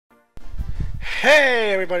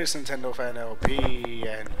Hey everybody, it's Nintendo Fan LP,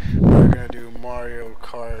 and we're gonna do Mario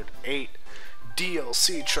Kart 8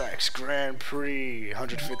 DLC Tracks Grand Prix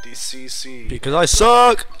 150cc. Because I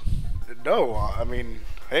suck! No, I mean,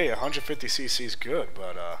 hey, 150cc is good,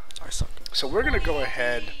 but I suck. so we're gonna go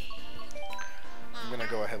ahead. I'm gonna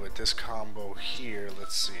go ahead with this combo here.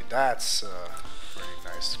 Let's see, that's a pretty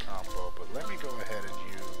nice combo, but let me go ahead and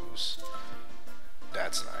use.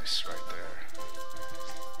 That's nice right there.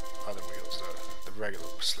 Other wheels, the regular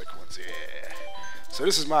slick ones, yeah. So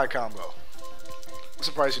this is my combo. I'm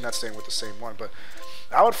surprised you're not staying with the same one, but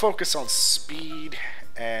I would focus on speed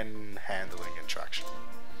and handling and traction.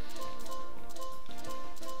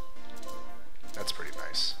 That's pretty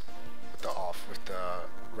nice. With the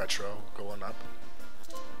retro going up.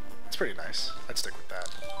 It's pretty nice. I'd stick with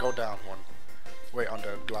that. Go down one. Wait, on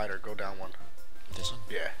the glider, go down one. This one?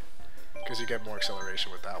 Yeah. Because you get more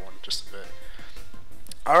acceleration with that one, just a bit.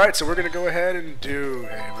 Alright, so we're going to go ahead and do,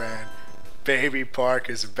 hey man, Baby Park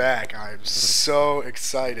is back. I'm so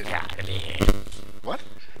excited. What?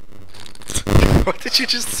 What did you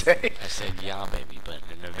just say? I said yeah baby, but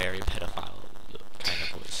in a very pedophile kind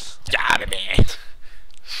of voice. Yeah baby!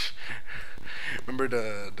 Remember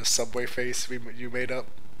the subway face you made up?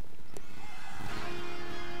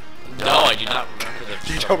 No, I do not remember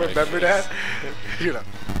the You don't remember that? You know.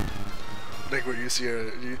 Like what you see,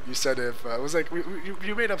 you said if it was like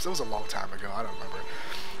you made up. It was a long time ago. I don't remember.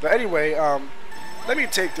 But anyway, let me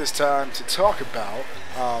take this time to talk about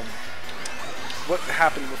what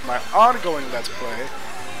happened with my ongoing Let's Play.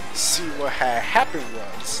 See what had happened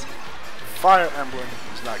was Fire Emblem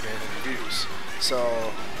was not getting any views,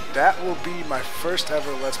 so that will be my first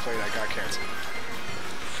ever Let's Play that got canceled.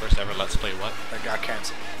 First ever Let's Play what? That got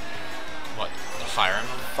canceled. What? The Fire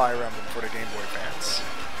Emblem? Fire Emblem for the Game Boy fans.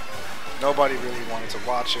 Nobody really wanted to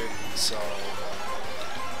watch it, so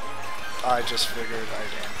I just figured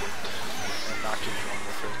I'd end it and not keep going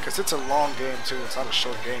with it. Because it's a long game too, it's not a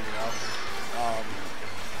short game, you know.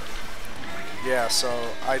 Yeah, so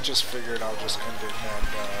I just figured I'll just end it and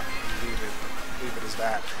leave it as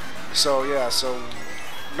that. So yeah, so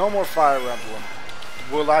no more Fire Emblem.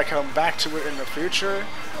 Will I come back to it in the future?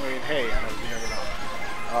 I mean, hey, I don't, you never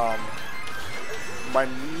know. My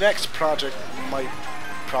next project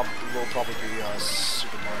will probably be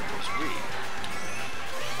Super Mario Bros. Wii,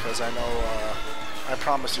 because I know I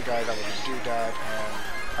promised you guys I would do that, and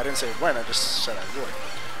I didn't say when, I just said I would.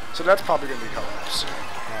 So that's probably going to be coming up soon.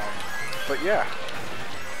 But yeah,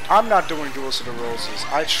 I'm not doing Duels to the Roses.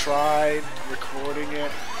 I tried recording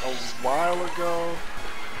it a while ago,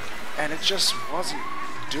 and it just wasn't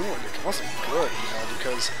doing it. It wasn't good, you know,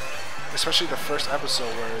 because especially the first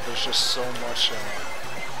episode where there's just so much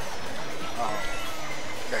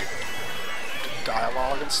like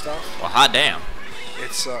dialogue and stuff. Well, hot damn.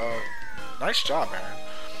 It's nice job, Aaron.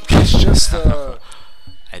 It's just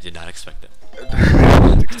I did not expect it.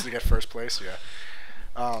 to get first place, yeah.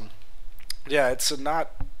 Yeah, it's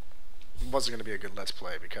wasn't gonna be a good Let's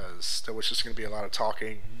Play because there was just gonna be a lot of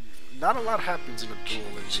talking. Not a lot happens in a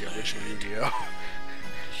duel in the original Yu-Gi-Oh!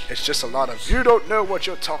 It's just a lot of, you don't know what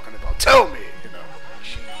you're talking about, tell me, you know.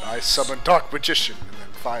 I summon Dark Magician, and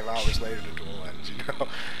then 5 hours later the duel ends, you know.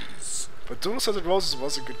 But Duels of the Roses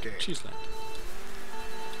was a good game. Cheeseland.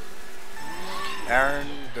 Aaron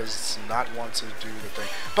does not want to do the thing.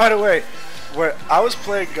 By the way, when I was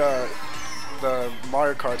playing the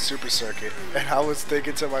Mario Kart Super Circuit, and I was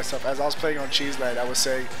thinking to myself, as I was playing on Cheeseland, I was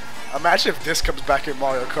saying, imagine if this comes back in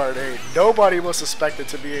Mario Kart 8. Nobody will suspect it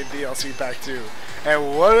to be in DLC Pack 2.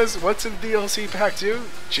 And what's in DLC Pack 2?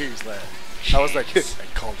 Cheeseland. I was like, I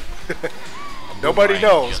called it. Nobody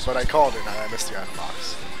knows, but I called it, and I missed the item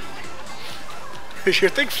box.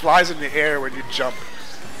 Your thing flies in the air when you jump.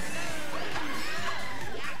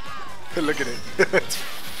 Look at it. It's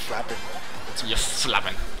flapping. You're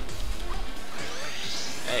flapping.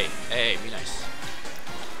 Hey, be nice.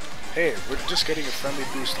 Hey, we're just getting a friendly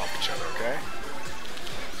boost off each other, okay?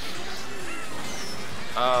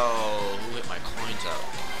 Oh, who hit my coins out?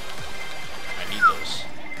 I need those.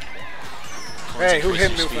 Coins Hey, who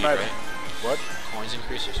hit increase me your with an speed, item? right? What? Coins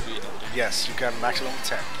increase your speed, don't they? Yes, you can maximum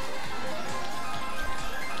 10.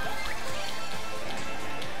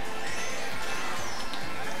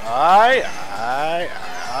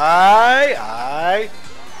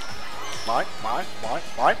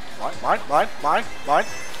 Mine.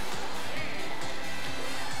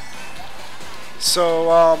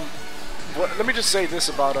 So, let me just say this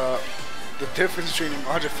about the difference between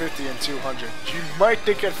 150 and 200. You might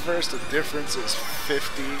think at first the difference is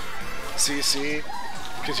 50 cc,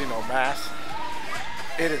 because you know math.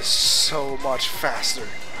 It is so much faster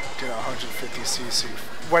than 150 cc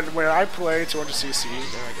when I play 200cc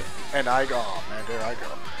There I go. and I go, oh man, there I go,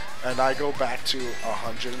 and I go back to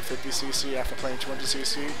 150cc after playing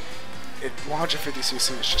 200cc,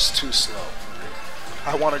 150cc is just too slow for me.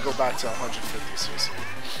 I want to go back to 150cc.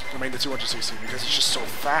 I mean the 200cc because it's just so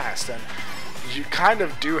fast, and you kind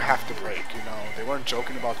of do have to brake. You know, they weren't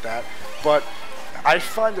joking about that, but I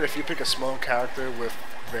find that if you pick a small character with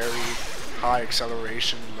very high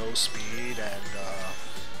acceleration, low speed, and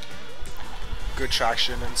good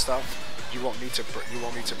traction and stuff, you won't need to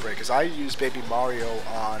brake. Because I use Baby Mario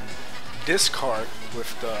on this kart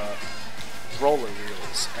with the roller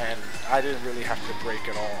wheels, and I didn't really have to brake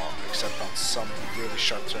at all, except on some really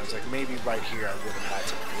sharp turns. Like maybe right here I would have had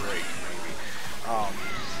to brake, maybe.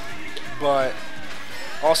 But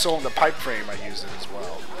also on the pipe frame I use it as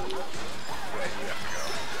well. Yeah, you have to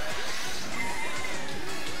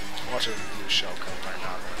go. Watch a new shell come right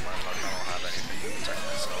now. I don't have anything to protect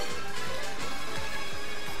myself.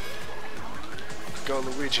 Go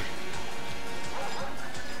Luigi.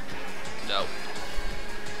 No.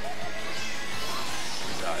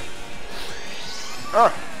 He died.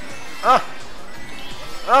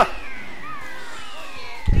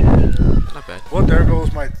 Not bad. Well, there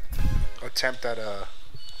goes my attempt at a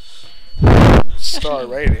star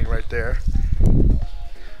rating right there.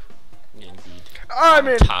 Indeed. I'm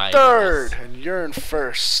in tied third, and you're in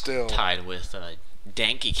first still. Tied with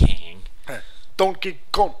Donkey King. Donkey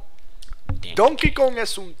Kong. Donkey Kong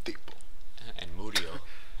es un tipo. And Murio.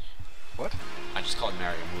 What? I just called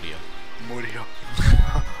Mario Murio. Murio.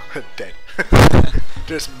 Dead.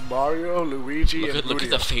 There's Mario, Luigi, and Look Murio. at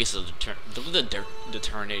the face of look at the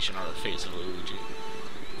determination on the face of Luigi.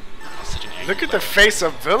 He's such an angry Look at the player. face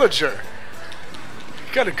of Villager.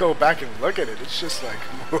 You gotta go back and look at it. It's just like.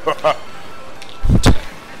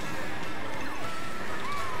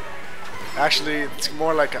 Actually, it's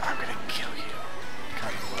more like a, I'm gonna kill you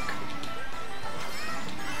kind of look.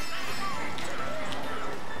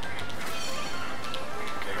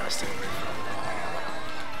 Okay, I gotta stay away from.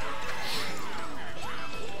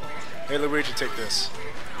 Hey Luigi, take this.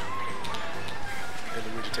 Hey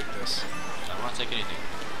Luigi, take this. I don't want to take anything.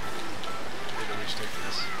 Hey Luigi, take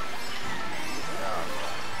this.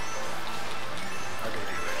 I'll give you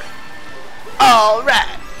later.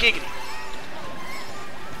 Alright, giggity.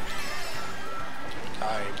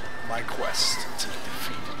 My quest to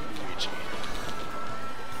defeat Luigi.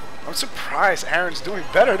 I'm surprised Aaron's doing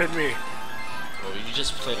better than me. Well, you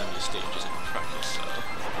just played on these stages in practice, so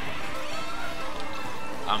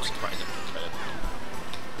I'm surprised I'm doing better than you.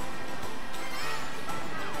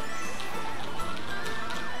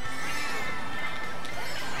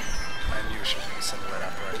 I knew she was going to send it right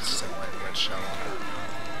after I sent my red shell on her. I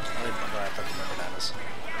don't even remember I thought you meant bananas.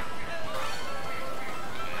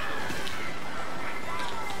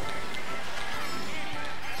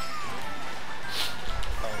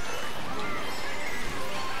 Oh boy.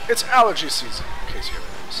 It's allergy season, in case you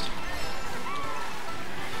haven't noticed.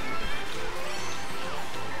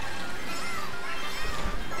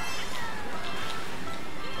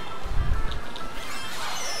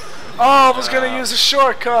 Oh, I was gonna use a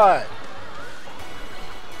shortcut.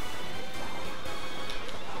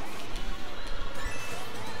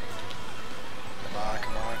 Come on,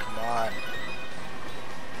 come on, come on.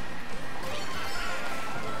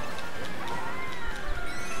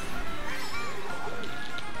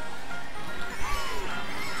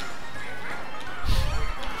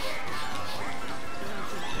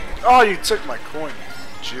 Oh, you took my coin, you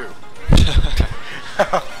Jew.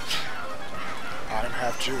 I'm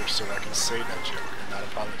half Jewish, so I can say that joke and not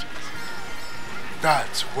apologize.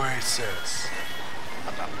 That's racist.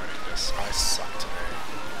 I'm not learning this. I suck today.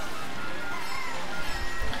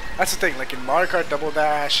 That's the thing, like in Mario Kart Double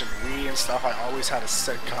Dash and Wii and stuff, I always had a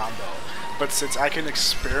set combo. But since I can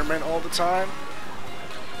experiment all the time,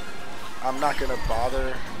 I'm not gonna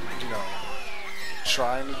bother, you know,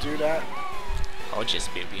 trying to do that. Oh,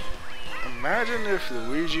 just baby. Imagine if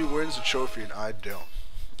Luigi wins the trophy and I don't.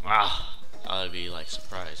 Wow, I would be like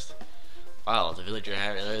surprised. Wow, the villager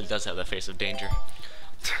really does have the face of danger.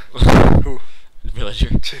 Who? The villager.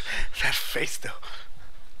 That face though.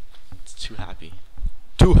 It's too happy.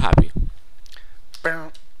 Too happy.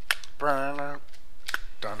 Oh,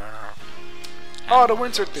 the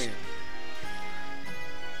winter theme.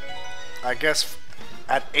 I guess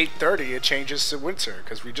at 8:30 it changes to winter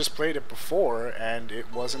because we just played it before and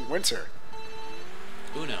it wasn't winter.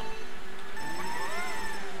 Uno.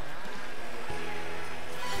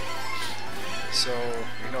 So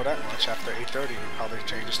you know that much. After 8:30 it probably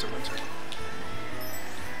changes to winter.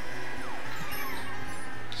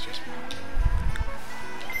 Excuse me.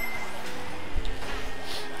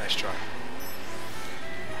 Nice try.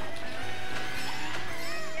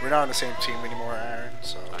 We're not on the same team anymore, Aaron.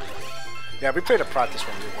 So yeah, we played a practice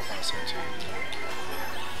when we were both on the same team.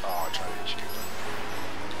 Oh, I'm trying to hit you.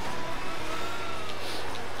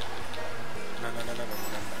 No.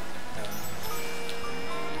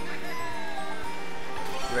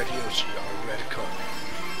 Red Yoshi or Red Cook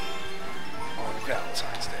on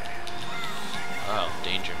Valentine's Day. Oh,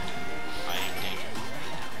 danger. I am danger.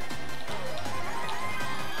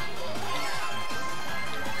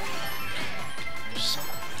 Son of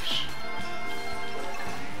a bitch.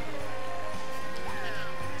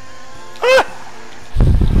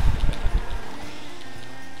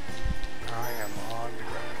 I am on the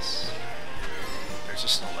grass. There's a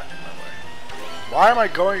snowman in my way. Why am I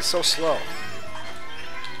going so slow?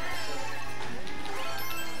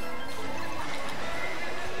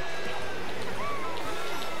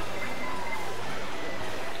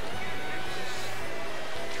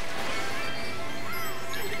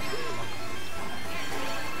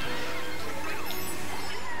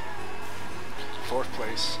 Fourth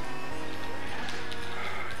place.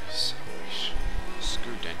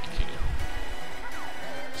 Screw Denki.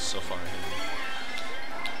 So far ahead.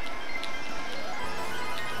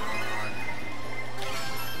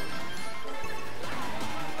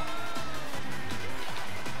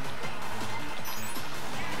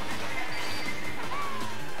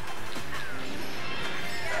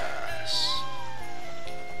 Yes.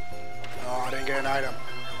 Oh, I didn't get an item.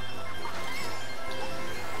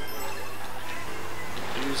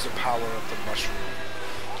 Use the power of the mushroom.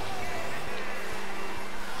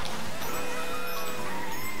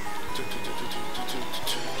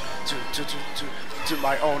 To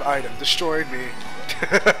my own item destroyed me.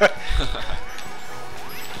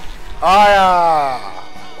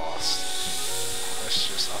 Lost. Let's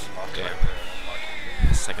just unlock Okay. right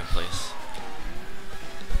there. Second place.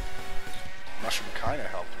 Mushroom kinda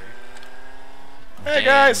helped me. Hey Damn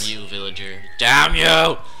guys! you, villager. Damn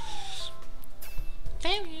you!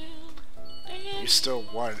 Damn you! You still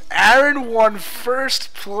won. Aaron won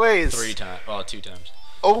first place 3 times. Oh, 2 times.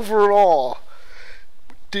 overall.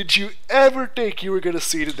 Did you ever think you were gonna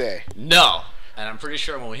see today? No! And I'm pretty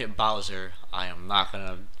sure when we hit Bowser, I am not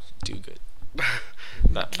gonna do good.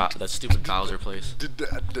 that stupid Bowser place.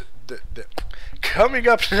 Coming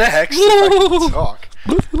up next, if I can talk,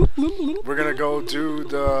 we're gonna go do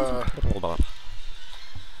the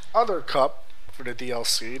other cup for the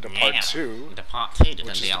DLC, the part 2, The part 2 to which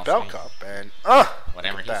the is the DLC. Bell Cup, and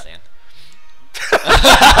Whatever look he's at saying.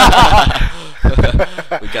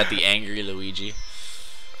 We got the angry Luigi.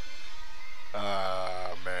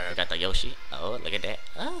 Man. We got the Yoshi. Oh, look at that.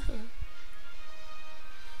 Oh.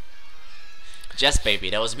 Jess, baby,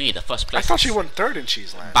 that was me, the first I place. thought you won 3rd in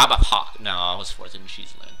Cheeseland. Baba Pop. No, I was 4th in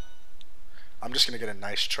Cheeseland. I'm just gonna get a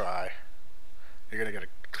nice try. You're gonna get a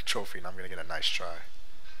trophy, and I'm gonna get a nice try.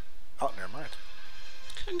 Oh, never mind.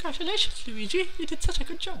 Congratulations, Luigi. You did such a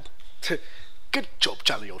good job. Good job,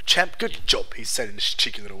 jolly old champ. Good job, he said in his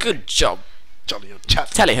cheeky little way. Good job. Jolly old champ.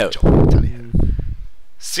 Tally ho. Good job, tally ho.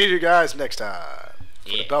 See you guys next time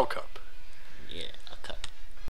for the Bell Cup.